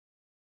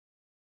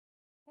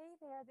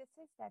Hey there, this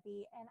is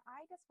Debbie, and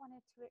I just wanted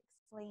to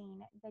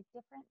explain the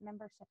different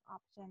membership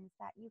options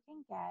that you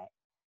can get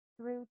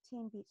through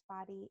Team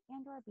Beachbody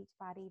and or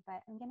Beachbody,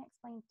 but I'm going to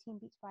explain Team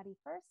Beachbody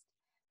first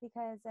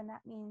because then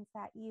that means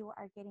that you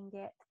are getting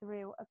it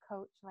through a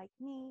coach like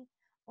me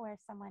or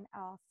someone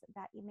else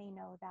that you may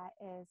know that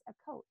is a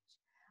coach.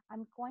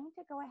 I'm going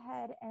to go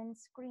ahead and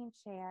screen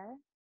share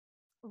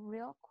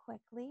real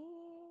quickly.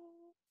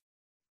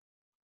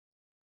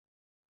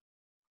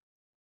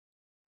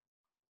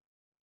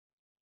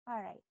 All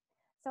right,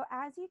 so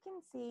as you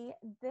can see,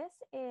 this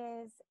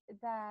is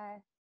the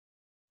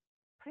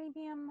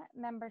premium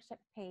membership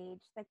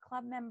page, the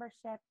club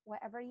membership,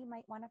 whatever you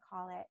might want to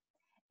call it.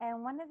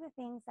 And one of the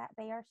things that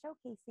they are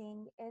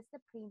showcasing is the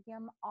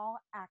premium all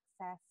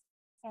access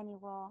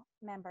annual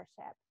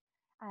membership.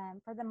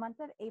 For the month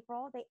of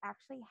April, they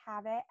actually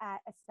have it at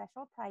a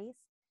special price.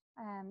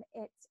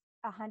 It's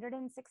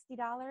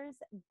 $160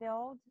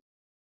 billed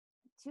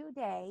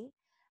today,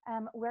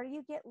 where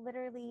you get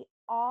literally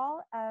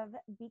all of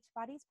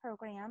Beachbody's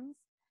programs.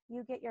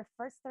 You get your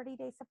first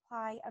 30-day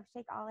supply of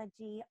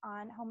Shakeology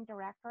on Home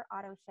Direct or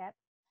Auto Ship.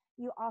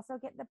 You also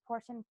get the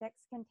Portion Fix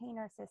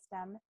container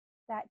system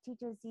that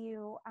teaches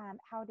you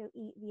how to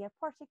eat via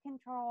portion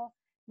control,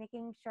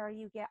 making sure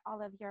you get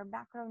all of your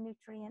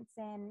macronutrients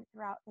in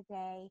throughout the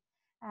day.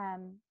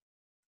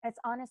 It's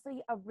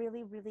honestly a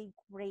really, really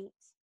great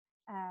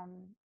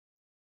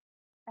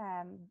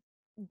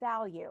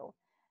value.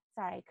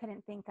 Sorry, I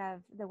couldn't think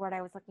of the word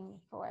I was looking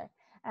for.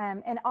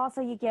 And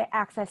also you get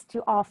access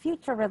to all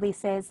future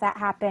releases that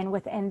happen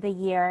within the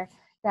year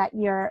that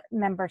your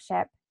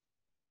membership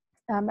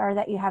or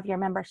that you have your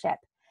membership.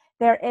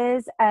 There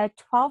is a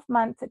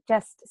 12-month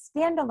just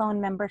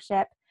standalone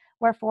membership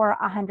where for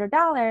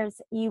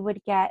 $100 you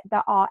would get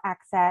the all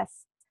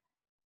access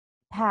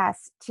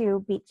pass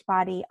to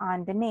Beachbody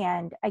on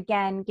demand.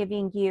 Again,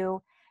 giving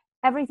you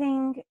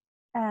everything,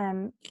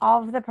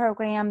 all of the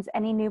programs,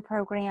 any new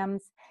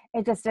programs.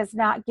 It just does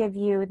not give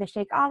you the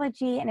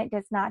Shakeology and it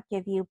does not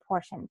give you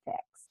Portion Fix.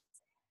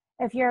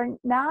 If you're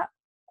not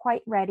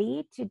quite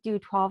ready to do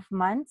 12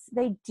 months,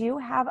 they do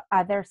have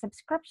other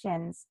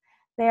subscriptions.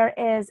 There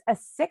is a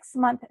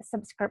 6-month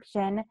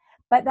subscription,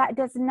 but that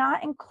does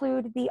not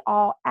include the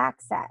all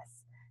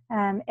access.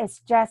 It's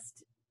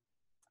just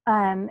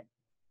the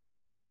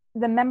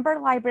member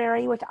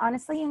library, which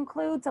honestly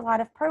includes a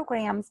lot of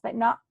programs, but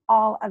not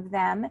all of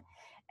them.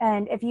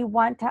 And if you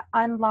want to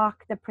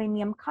unlock the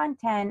premium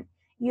content,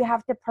 you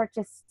have to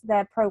purchase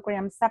the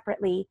program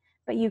separately,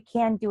 but you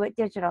can do it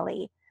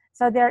digitally.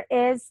 So there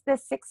is the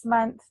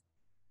 6-month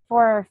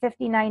for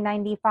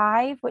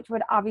 $59.95, which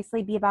would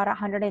obviously be about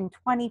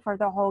 $120 for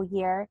the whole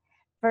year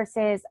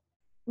versus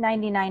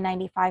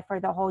 $99.95 for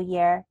the whole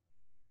year.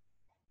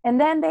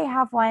 And then they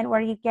have one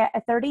where you get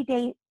a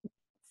 30-day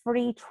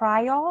free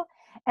trial,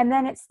 and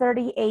then it's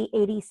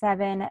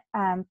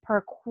 $38.87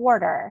 per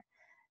quarter.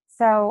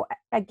 So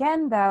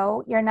again,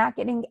 though, you're not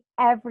getting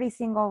every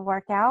single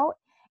workout,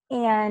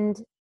 and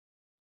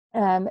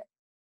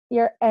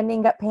you're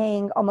ending up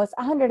paying almost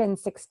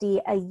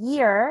 $160 a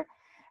year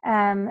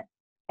and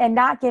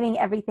not getting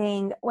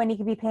everything when you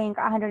could be paying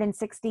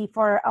 $160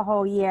 for a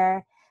whole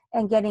year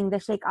and getting the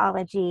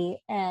Shakeology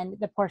and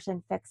the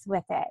Portion Fix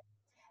with it.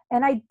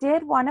 And I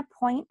did want to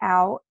point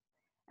out,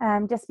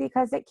 just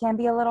because it can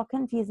be a little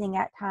confusing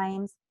at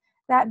times,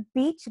 that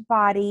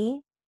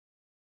Beachbody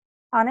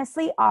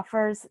honestly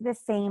offers the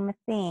same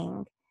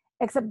thing,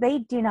 except they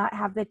do not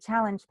have the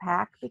challenge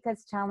pack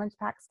because challenge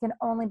packs can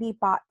only be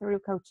bought through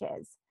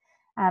coaches.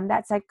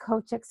 That's a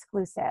coach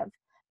exclusive,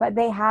 but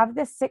they have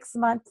the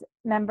 6-month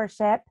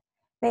membership.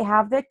 They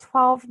have the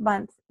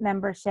 12-month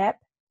membership.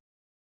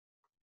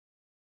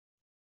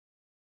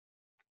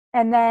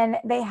 And then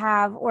they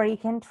have where you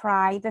can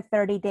try the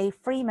 30-day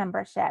free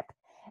membership.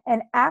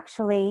 And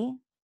actually,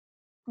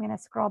 I'm going to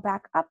scroll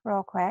back up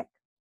real quick.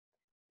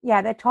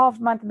 Yeah, the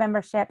 12-month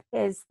membership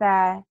is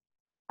the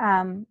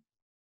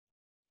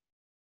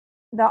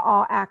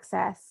all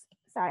access.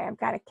 Sorry, I've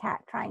got a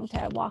cat trying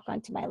to walk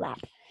onto my lap.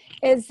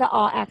 Is the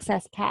all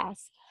access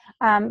pass.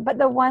 But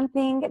the one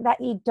thing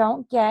that you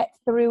don't get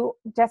through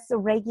just a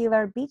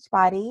regular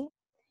Beachbody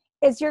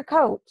is your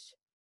coach.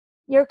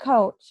 Your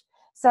coach.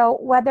 So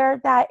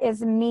whether that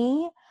is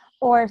me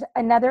or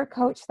another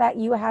coach that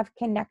you have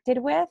connected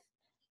with,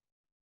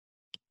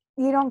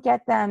 you don't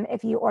get them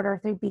if you order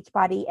through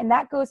Beachbody. And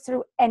that goes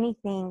through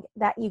anything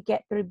that you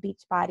get through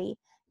Beachbody.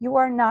 You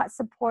are not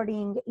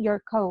supporting your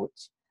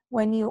coach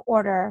when you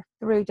order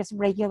through just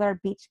regular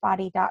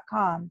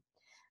beachbody.com.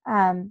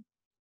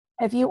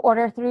 If you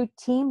order through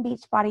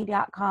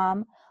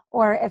teambeachbody.com,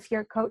 or if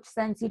your coach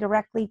sends you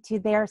directly to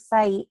their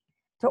site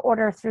to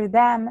order through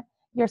them,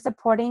 you're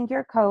supporting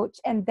your coach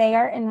and they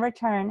are in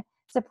return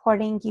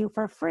supporting you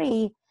for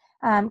free,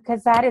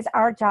 because that is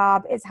our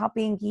job, is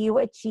helping you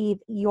achieve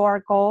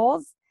your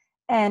goals.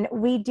 And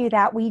we do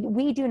that.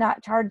 We do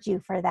not charge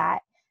you for that.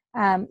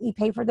 You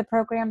pay for the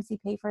programs, you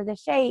pay for the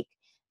shake.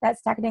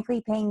 That's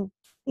technically paying,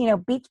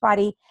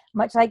 Beachbody,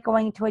 much like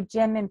going to a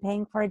gym and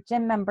paying for a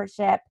gym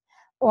membership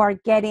or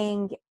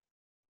getting,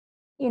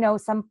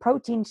 some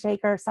protein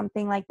shake or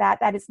something like that,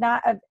 that is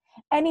not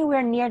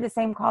anywhere near the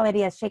same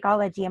quality as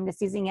Shakeology. I'm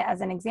just using it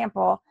as an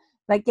example,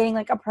 like getting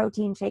like a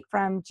protein shake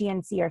from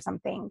GNC or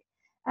something.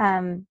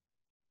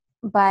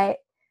 But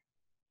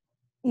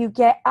you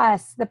get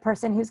us, the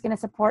person who's going to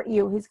support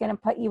you, who's going to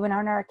put you in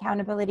on our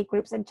accountability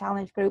groups and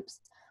challenge groups,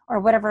 or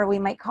whatever we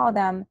might call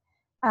them,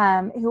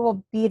 who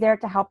will be there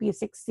to help you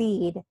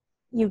succeed.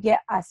 You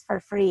get us for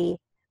free.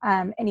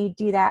 And you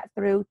do that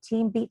through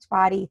Team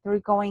Beachbody,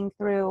 through going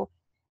through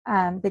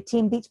the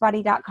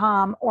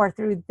teambeachbody.com or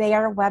through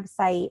their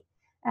website.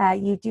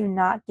 You do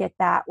not get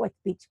that with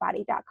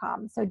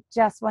beachbody.com. So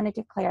just wanted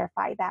to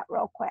clarify that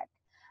real quick.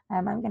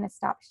 I'm going to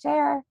stop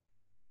share.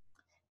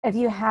 If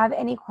you have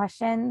any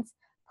questions,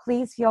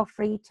 please feel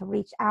free to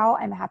reach out.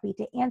 I'm happy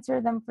to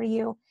answer them for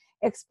you,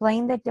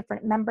 explain the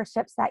different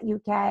memberships that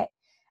you get.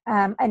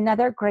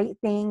 Another great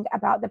thing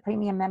about the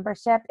premium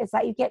membership is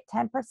that you get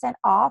 10%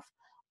 off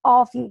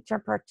all future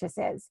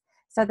purchases.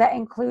 So that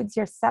includes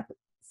your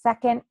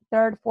second,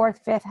 third,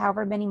 fourth, fifth,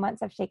 however many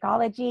months of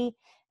Shakeology.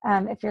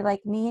 If you're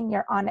like me and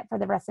you're on it for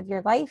the rest of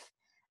your life,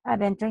 I've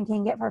been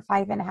drinking it for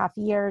 5.5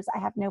 years. I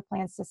have no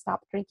plans to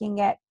stop drinking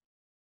it.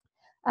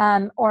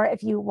 Or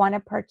if you want to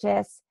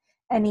purchase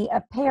any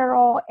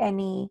apparel,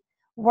 any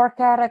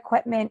workout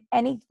equipment,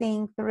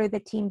 anything through the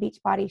Team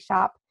Beachbody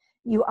shop,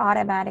 you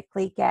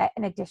automatically get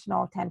an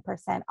additional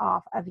 10%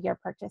 off of your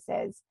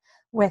purchases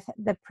with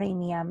the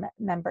premium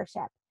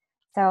membership.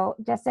 So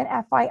just an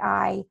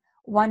FYI,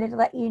 wanted to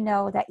let you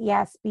know that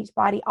yes,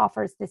 Beachbody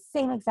offers the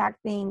same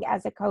exact thing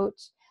as a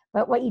coach,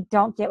 but what you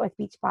don't get with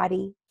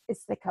Beachbody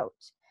is the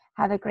coach.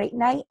 Have a great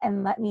night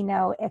and let me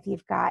know if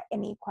you've got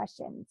any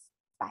questions.